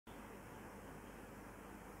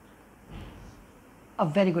A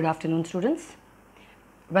very good afternoon, students.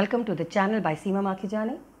 Welcome to the channel by Seema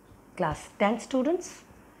Makhijani, class 10 students.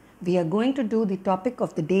 We are going to do the topic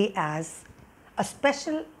of the day as a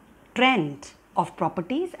special trend of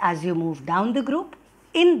properties as you move down the group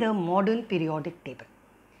in the modern periodic table.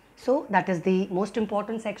 So that is the most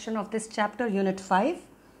important section of this chapter, Unit 5,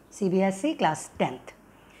 CBSE, class 10th.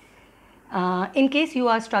 In case you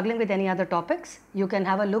are struggling with any other topics, you can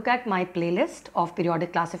have a look at my playlist of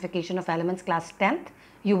periodic classification of elements class 10th.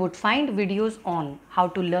 You would find videos on how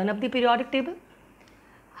to learn up the periodic table,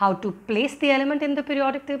 how to place the element in the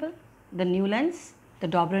periodic table, the Newlands, the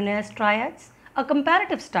Dobrunez triads, a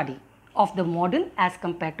comparative study of the modern as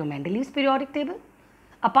compared to Mendeleev's periodic table.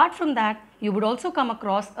 Apart from that, you would also come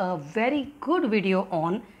across a very good video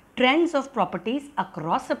on trends of properties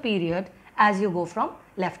across a period as you go from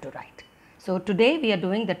left to right. So today we are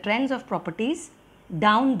doing the trends of properties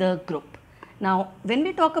down the group. Now when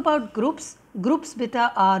we talk about groups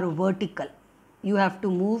beta are vertical. You have to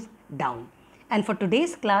move down. And for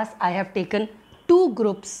today's class I have taken two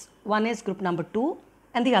groups. One is group number 2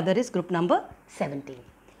 and the other is group number 17.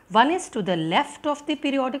 One is to the left of the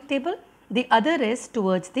periodic table. The other is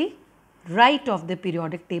towards the right of the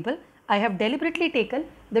periodic table. I have deliberately taken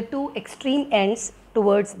the two extreme ends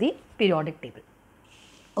towards the periodic table.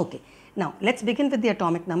 Okay. Now, let's begin with the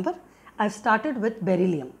atomic number. I've started with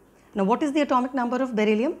beryllium. Now, what is the atomic number of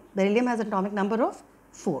beryllium? Beryllium has an atomic number of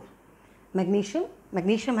 4.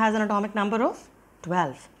 Magnesium has an atomic number of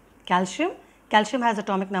 12. Calcium has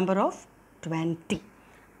atomic number of 20.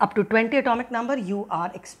 Up to 20 atomic number you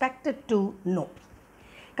are expected to know.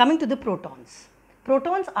 Coming to the protons.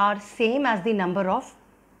 Protons are same as the number of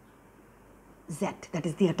Z, that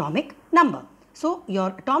is the atomic number. So, your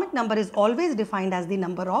atomic number is always defined as the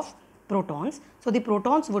number of protons. So, the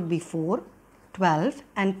protons would be 4, 12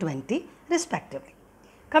 and 20 respectively.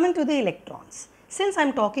 Coming to the electrons. Since I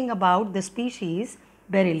am talking about the species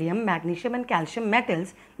beryllium, magnesium and calcium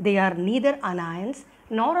metals, they are neither anions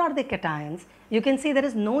nor are they cations. You can see there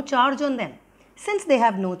is no charge on them. Since they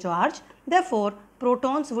have no charge, therefore,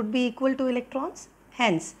 protons would be equal to electrons.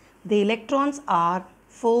 Hence, the electrons are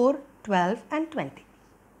 4, 12 and 20.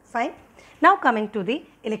 Fine. Now coming to the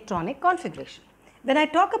electronic configuration. When I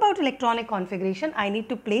talk about electronic configuration, I need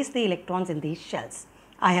to place the electrons in these shells.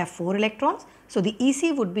 I have 4 electrons. So, the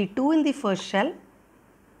EC would be 2 in the first shell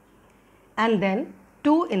and then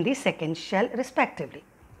 2 in the second shell respectively.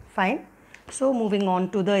 Fine. So, moving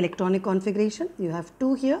on to the electronic configuration, you have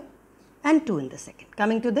 2 here and 2 in the second.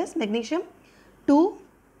 Coming to this magnesium, 2,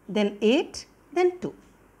 then 8, then 2.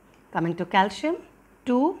 Coming to calcium,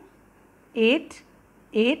 2, 8,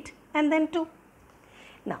 8 and then 2.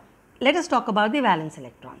 Now, let us talk about the valence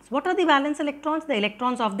electrons. What are the valence electrons? The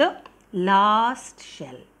electrons of the last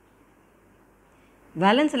shell.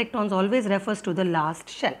 Valence electrons always refers to the last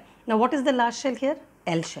shell. Now, what is the last shell here?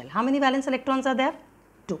 L shell. How many valence electrons are there?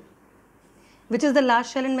 2. Which is the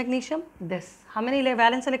last shell in magnesium? This. How many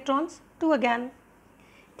valence electrons? 2 again.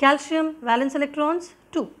 Calcium valence electrons?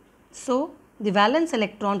 2. So, the valence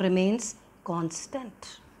electron remains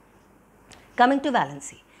constant. Coming to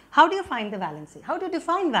valency. How do you find the valency? How do you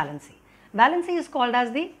define valency? Valency is called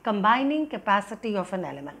as the combining capacity of an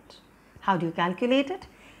element. How do you calculate it?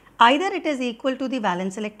 Either it is equal to the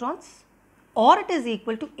valence electrons or it is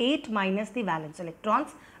equal to 8 minus the valence electrons,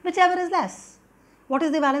 whichever is less. What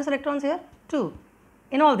is the valence electrons here? 2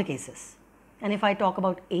 in all the cases. And if I talk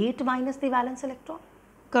about 8 minus the valence electron,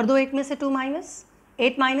 kar do 8 mein se 2 minus,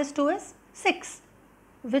 8 minus 2 is 6,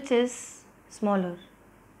 which is smaller,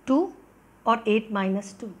 2 or 8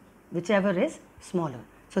 minus 2, whichever is smaller.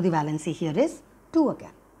 So, the valency here is 2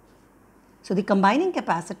 again. So, the combining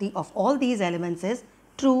capacity of all these elements is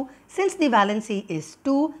true. Since the valency is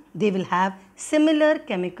 2, they will have similar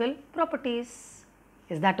chemical properties.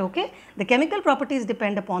 Is that okay? The chemical properties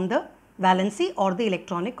depend upon the valency or the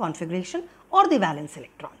electronic configuration or the valence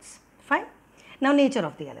electrons. Fine. Now, nature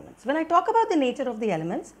of the elements. When I talk about the nature of the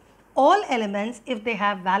elements, all elements, if they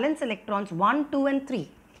have valence electrons 1, 2 and 3,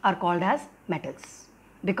 are called as metals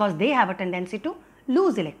because they have a tendency to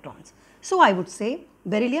lose electrons. So, I would say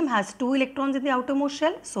beryllium has 2 electrons in the outermost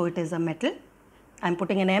shell, so it is a metal. I am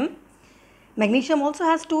putting an M. Magnesium also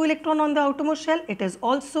has 2 electrons on the outermost shell, it is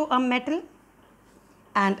also a metal.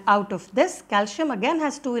 And out of this, calcium again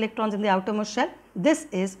has 2 electrons in the outermost shell, this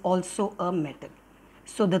is also a metal.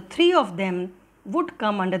 So, the 3 of them would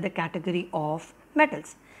come under the category of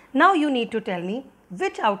metals. Now, you need to tell me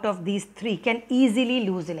which out of these 3 can easily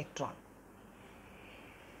lose electron.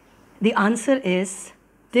 The answer is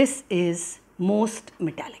this is most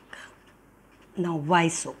metallic. Now, why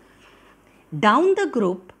so? Down the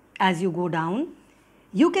group, as you go down,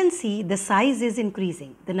 you can see the size is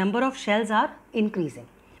increasing, the number of shells are increasing,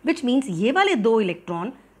 which means ये वाले दो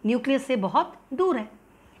electron nucleus से बहुत दूर हैं.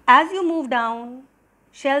 As you move down,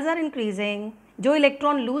 shells are increasing. जो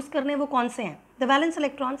electron lose करने वो कौन से हैं? The valence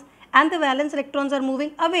electrons, and the valence electrons are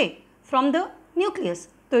moving away from the nucleus,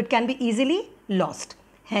 so it can be easily lost.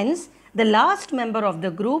 Hence, the last member of the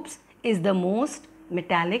groups is the most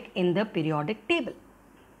metallic in the periodic table.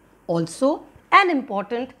 Also, an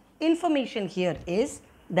important information here is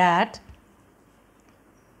that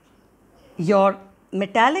your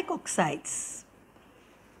metallic oxides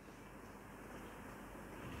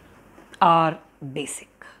are basic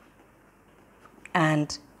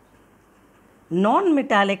and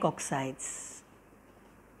non-metallic oxides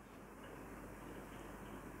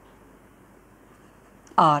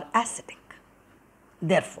are acidic.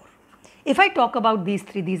 Therefore, if I talk about these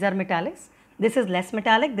three, these are metallics, this is less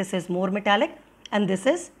metallic, this is more metallic, and this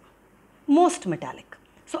is most metallic.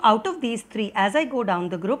 So, out of these three, as I go down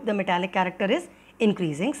the group, the metallic character is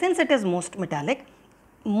increasing. Since it is most metallic,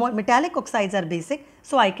 metallic oxides are basic,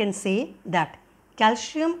 so I can say that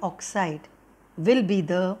calcium oxide will be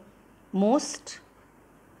the most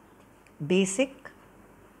basic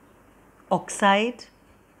oxide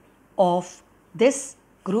of this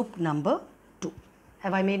group number 2.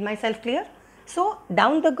 Have I made myself clear? So,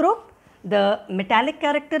 down the group, the metallic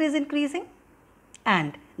character is increasing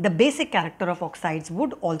and the basic character of oxides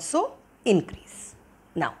would also increase.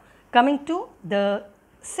 Now, coming to the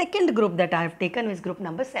second group that I have taken is group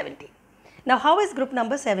number 17. Now, how is group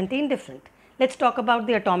number 17 different? Let's talk about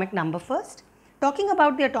the atomic number first. Talking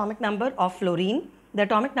about the atomic number of fluorine, the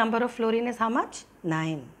atomic number of fluorine is how much?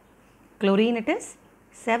 9. Chlorine, it is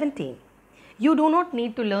 17. You do not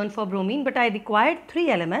need to learn for bromine, but I required 3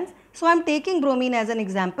 elements. So, I am taking bromine as an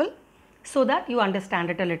example so that you understand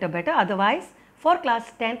it a little better. Otherwise, for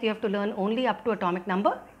class 10th, you have to learn only up to atomic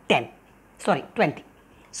number 20.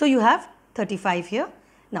 So, you have 35 here.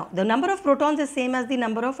 Now, the number of protons is same as the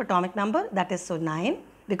number of atomic number, that is so 9,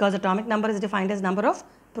 because atomic number is defined as number of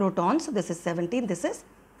protons. So, this is 17, this is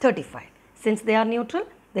 35. Since they are neutral,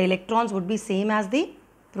 the electrons would be same as the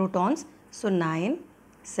protons. So, 9,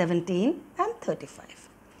 17 and 35.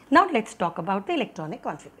 Now, let us talk about the electronic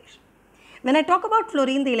configuration. When I talk about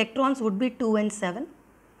fluorine, the electrons would be 2 and 7.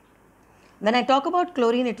 When I talk about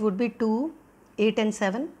chlorine, it would be 2, 8 and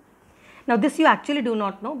 7. Now, this you actually do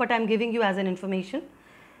not know, but I am giving you as an information.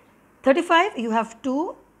 35, you have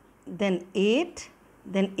 2, then 8,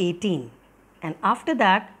 then 18, and after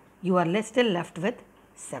that you are still left with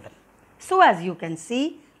 7. So, as you can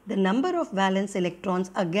see, the number of valence electrons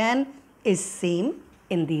again is same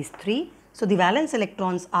in these 3. So, the valence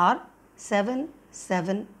electrons are 7,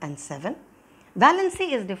 7 and 7.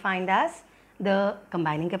 Valency is defined as the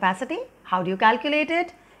combining capacity. How do you calculate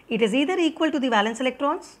it? It is either equal to the valence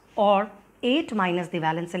electrons or 8 minus the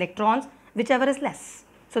valence electrons, whichever is less.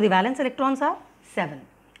 So, the valence electrons are 7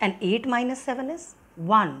 and 8 minus 7 is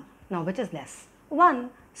 1. Now, which is less? 1.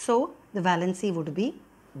 So, the valency would be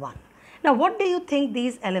 1. Now, what do you think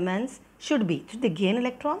these elements should be? Should they gain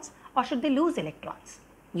electrons or should they lose electrons?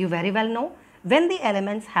 You very well know when the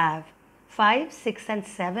elements have 5, 6 and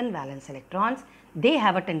 7 valence electrons, they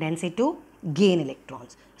have a tendency to gain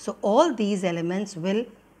electrons. So, all these elements will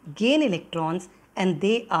gain electrons and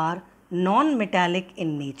they are non-metallic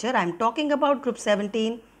in nature. I am talking about group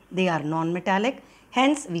 17, they are non-metallic.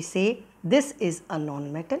 Hence, we say this is a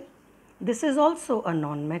non-metal, this is also a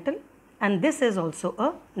non-metal and this is also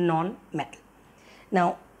a non-metal.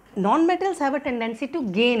 Now, non-metals have a tendency to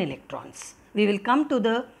gain electrons. We will come to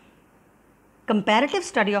the comparative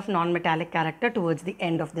study of non-metallic character towards the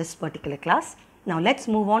end of this particular class. Now, let us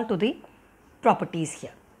move on to the properties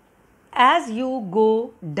here. As you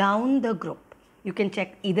go down the group, you can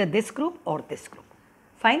check either this group or this group.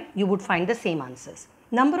 Fine, you would find the same answers.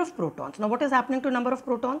 Number of protons. Now, what is happening to number of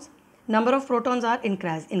protons? Number of protons are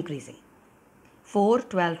increasing. 4,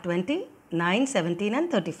 12, 20, 9, 17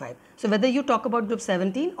 and 35. So, whether you talk about group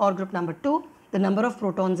 17 or group number 2, the number of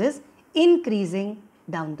protons is increasing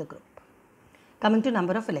down the group. Coming to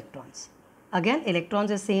number of electrons. Again, electrons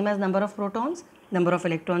is same as number of protons. Number of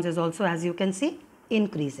electrons is also, as you can see,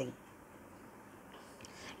 increasing.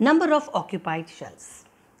 Number of occupied shells.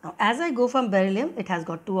 Now, as I go from beryllium, it has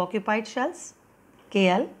got 2 occupied shells,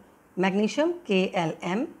 Kl, magnesium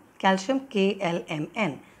KLm, calcium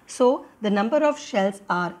KLmn. So, the number of shells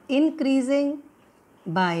are increasing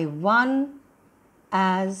by 1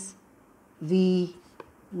 as we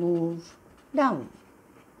move down.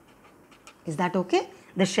 Is that okay?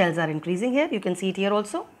 The shells are increasing here. You can see it here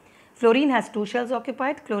also. Fluorine has 2 shells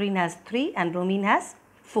occupied, chlorine has 3 and bromine has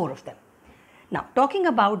 4 of them. Now, talking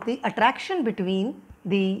about the attraction between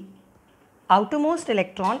the outermost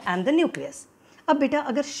electron and the nucleus. अब बेटा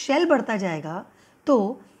अगर shell बढ़ता जाएगा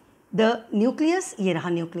तो the nucleus, ये रहा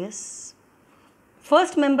nucleus,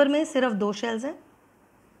 first member में सिर्फ 2 शेल्स हैं.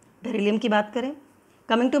 बेरिलियम की बात करें,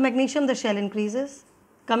 coming to magnesium the shell increases,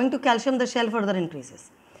 coming to calcium the shell further increases.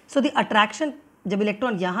 So the attraction, जब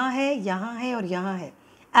इलेक्ट्रॉन यहाँ है और यहाँ है,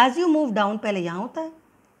 एज यू मूव डाउन पहले यहाँ होता है,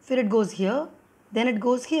 फिर it goes here, then it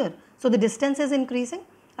goes here. So the distance is increasing.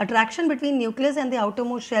 Attraction between nucleus and the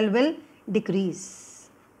outermost shell will decrease.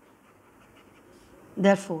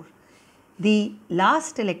 Therefore, the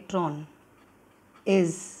last electron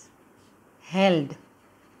is held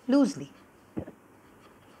loosely.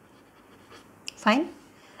 Fine.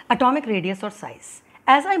 Atomic radius or size.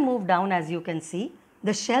 As I move down, as you can see,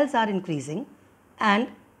 the shells are increasing and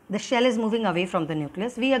the shell is moving away from the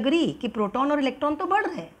nucleus. We agree कि proton और electron तो बढ़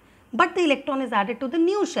रहे हैं, but the electron is added to the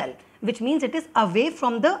new shell, which means it is away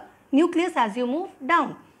from the nucleus as you move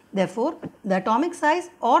down. Therefore, the atomic size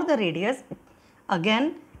or the radius again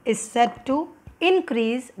is said to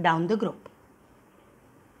increase down the group.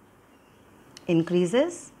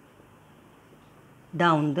 Increases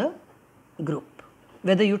down the group.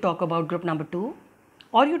 Whether you talk about group number 2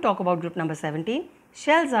 or you talk about group number 17,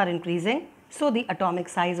 shells are increasing, so the atomic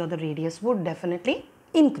size or the radius would definitely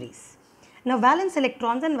increase. Now, valence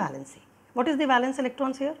electrons and valency. What is the valence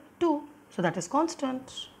electrons here? 2. So, that is constant.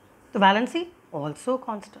 So, valency also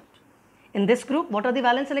constant. In this group, what are the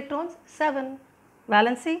valence electrons? 7.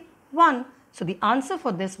 Valency 1. So, the answer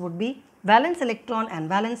for this would be valence electron and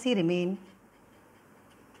valency remain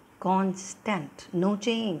constant, no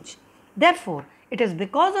change. Therefore, it is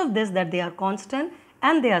because of this that they are constant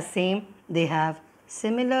and they are same. They have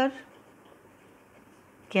similar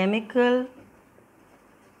chemical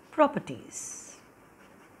properties.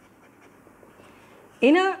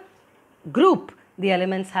 In a group, the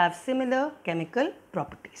elements have similar chemical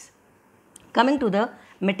properties. Coming to the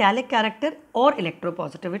metallic character or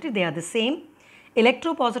electropositivity, they are the same.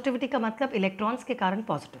 Electropositivity का मतलब electrons के कारण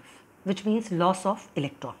positive, which means loss of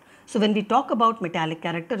electron. So when we talk about metallic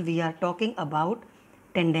character, we are talking about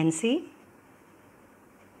tendency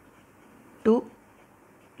to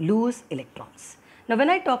lose electrons. Now when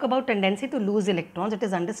I talk about tendency to lose electrons, it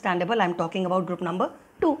is understandable I am talking about group number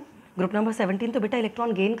 2. Group number 17 तो बेटा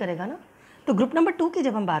electron gain करेगा ना. तो group number 2 की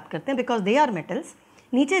जब हम बात करते हैं, बिकॉज दे आर मेटल्स,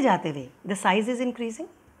 नीचे जाते हुए the size is increasing,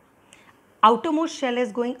 outermost shell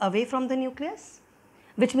is going away from the nucleus,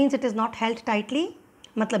 which means it is not held tightly,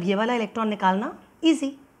 मतलब ये वाला इलेक्ट्रॉन निकालना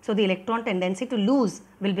easy. So the electron tendency to lose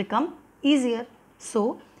will become easier.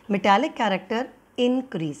 So metallic character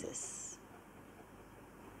increases.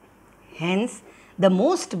 Hence, the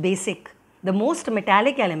most basic, the most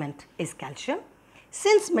metallic element is calcium.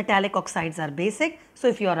 Since metallic oxides are basic, so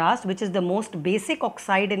if you are asked which is the most basic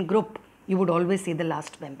oxide in group, you would always say the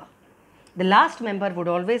last member. The last member would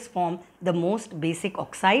always form the most basic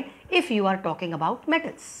oxide if you are talking about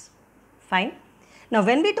metals. Fine. Now,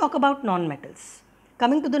 when we talk about non-metals,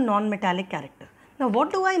 coming to the non-metallic character. Now,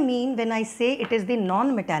 what do I mean when I say it is the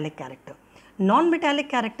non-metallic character? Non-metallic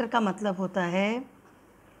character का मतलब होता है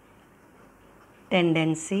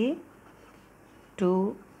tendency to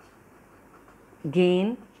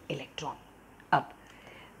gain electron. अब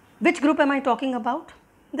which group am I talking about?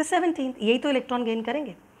 The 17th. यही तो electron gain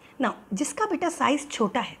करेंगे. Now जिसका बेटा साइज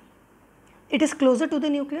छोटा है, it is closer to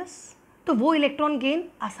the nucleus, तो वो इलेक्ट्रॉन गेन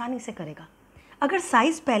आसानी से करेगा. अगर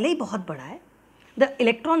साइज पहले ही बहुत बड़ा है, the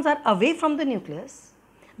electrons are away from the nucleus,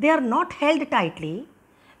 they are not held tightly,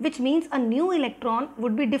 which means a new electron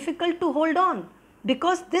would be difficult to hold on,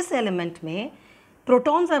 because this element में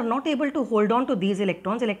protons are not able to hold on to these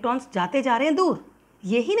electrons. Electrons जाते जा रहे हैं दूर,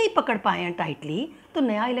 यही नहीं पकड़ पाए हैं टाइटली, तो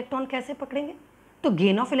नया इलेक्ट्रॉन कैसे पकड़ेंगे? तो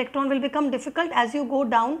gain of electron will become difficult as you go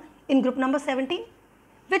down in group number 17,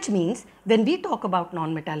 which means when we talk about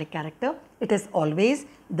non-metallic character, it is always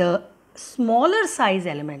the smaller size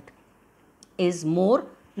element is more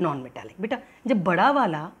non-metallic. बेटा जब बड़ा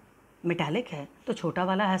वाला metallic है तो छोटा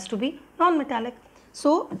वाला has to be non-metallic.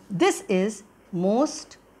 So this is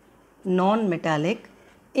most non-metallic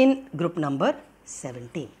in group number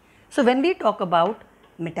 17. So when we talk about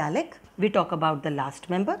metallic, we talk about the last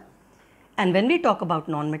member, and when we talk about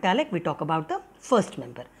non-metallic, we talk about the first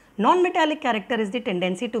member. Non-metallic character is the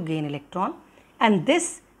tendency to gain electron, and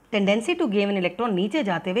this tendency to gain an electron नीचे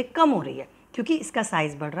जाते हुए कम हो रही है क्योंकि इसका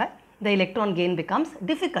size बढ़ रहा है. The electron gain becomes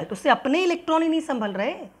difficult. उससे अपने इलेक्ट्रॉन ही नहीं संभल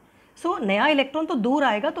रहे, सो नया इलेक्ट्रॉन तो दूर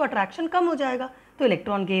आएगा तो अट्रैक्शन कम हो जाएगा, तो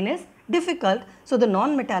electron gain is difficult. So the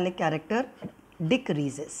non metallic character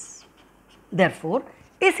decreases. Therefore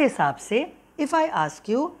इस हिसाब से if I ask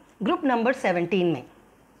you group number 17 में,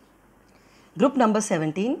 ग्रुप नंबर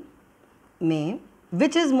 17 में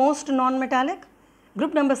which is most non metallic?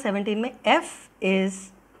 Group number 17 में F is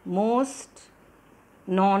most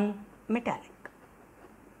non metallic.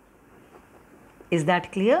 Is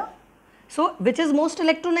that clear? So which is most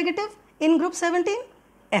electronegative in group 17?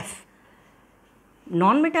 F.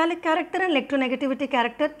 Non-metallic character and electronegativity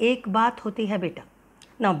character एक बात होती है बेटा.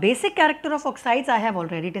 Now basic character of oxides I have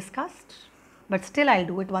already discussed, but still I'll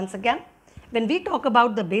do it once again. When we talk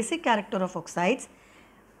about the basic character of oxides,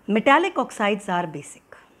 metallic oxides are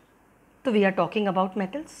basic. So we are talking about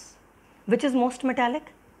metals. Which is most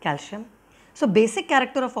metallic? Calcium. So basic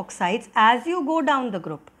character of oxides, as you go down the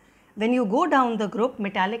group, when you go down the group,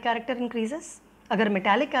 metallic character increases. अगर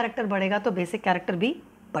metallic character बढ़ेगा तो basic character भी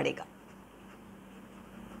बढ़ेगा.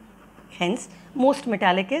 Hence, most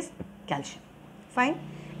metallic is calcium. Fine.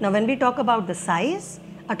 Now, when we talk about the size,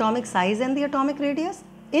 atomic size and the atomic radius,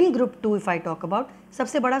 in group 2 if I talk about,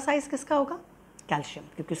 सबसे बड़ा size किसका होगा? Calcium,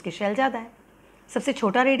 क्योंकि उसके shell ज़्यादा है. सबसे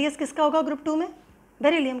छोटा radius किसका होगा group 2 में?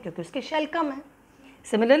 Beryllium, क्योंकि उसके shell कम है.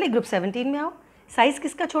 Similarly, group 17 में आओ, size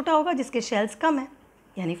किसका छोटा होगा? जिसके shells कम है,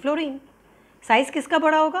 यानी फ्लोरीन. साइज किसका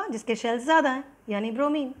बड़ा होगा? जिसके शेल्स ज़्यादा हैं, यानी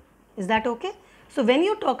bromine. Is that okay? So when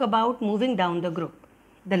you talk about moving down the group,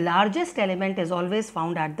 the largest element is always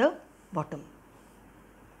found at the bottom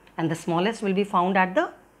and the smallest will be found at the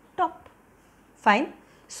top. Fine.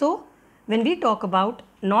 So when we talk about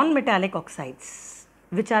non metallic oxides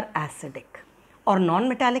which are acidic, और non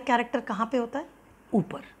metallic character कहाँ पे होता है?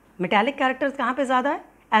 ऊपर. Metallic character कहाँ पे ज़्यादा है?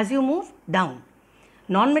 As you move down.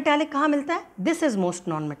 Non metallic कहाँ मिलता है? This is most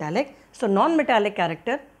non metallic. So non metallic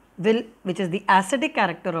character will, which is the acidic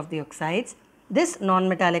character of the oxides, this non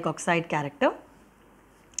metallic oxide character,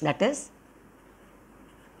 that is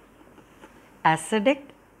acidic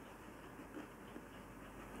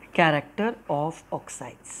character of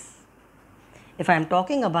oxides. If I am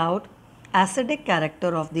talking about acidic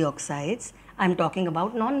character of the oxides, I am talking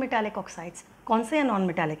about non-metallic oxides. कौन से हैं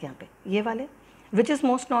non-metallic यहाँ पे? ये वाले. Which is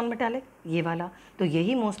most non-metallic? ये वाला. तो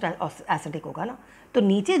यही most acidic होगा ना. तो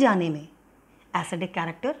नीचे जाने में acidic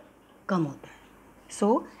character कम होता है.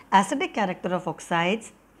 So acidic character of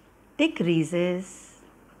oxides decreases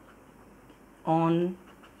on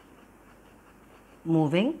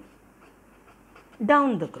moving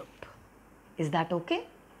down the group. Is that okay?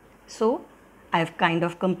 So I have kind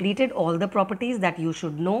of completed all the properties that you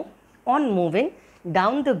should know on moving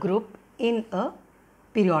down the group in a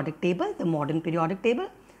periodic table, the modern periodic table.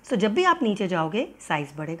 So जब भी आप नीचे जाओगे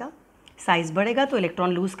size बढ़ेगा. Size बढ़ेगा तो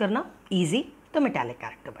electron lose करना easy, तो मेटालिक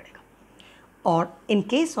कैरेक्टर बढ़ेगा. और in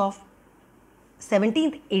case of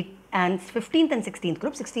 17th and 15th and 16th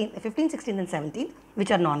group, 15th, 16th and 17th,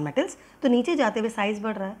 which are non-metals, तो नीचे जाते हुए साइज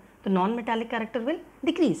बढ़ रहा है, तो non-metallic character will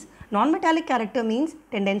decrease. Non-metallic character means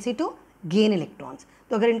tendency to gain electrons.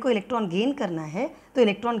 तो अगर इनको इलेक्ट्रॉन गेन करना है तो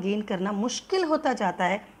इलेक्ट्रॉन गेन करना मुश्किल होता जाता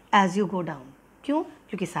है as you go down. क्यों?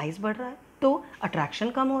 क्योंकि साइज बढ़ रहा है, तो अट्रैक्शन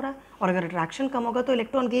कम हो रहा है, और अगर अट्रैक्शन कम होगा तो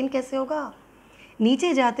इलेक्ट्रॉन गेन कैसे होगा?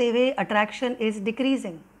 नीचे जाते हुए अट्रैक्शन इज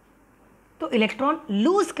डिक्रीजिंग, तो इलेक्ट्रॉन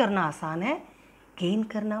लूज करना आसान है, गेन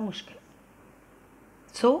करना मुश्किल.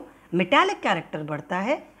 सो मेटालिक कैरेक्टर बढ़ता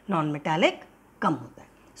है, नॉन मेटालिक कम होता है.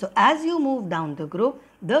 So as you move down the group,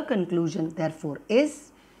 the conclusion therefore is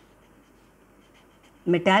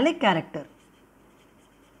metallic character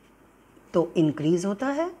तो इंक्रीज होता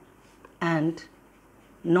है and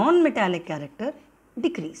non metallic character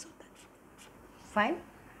decrease होता है. Fine.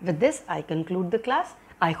 With this I conclude the class.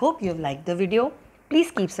 I hope you have liked the video.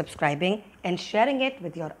 Please keep subscribing and sharing it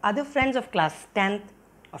with your other friends of class 10th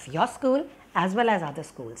of your school as well as other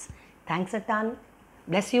schools. Thanks a ton.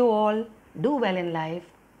 Bless you all. Do well in life.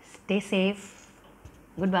 Stay safe.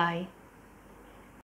 Goodbye.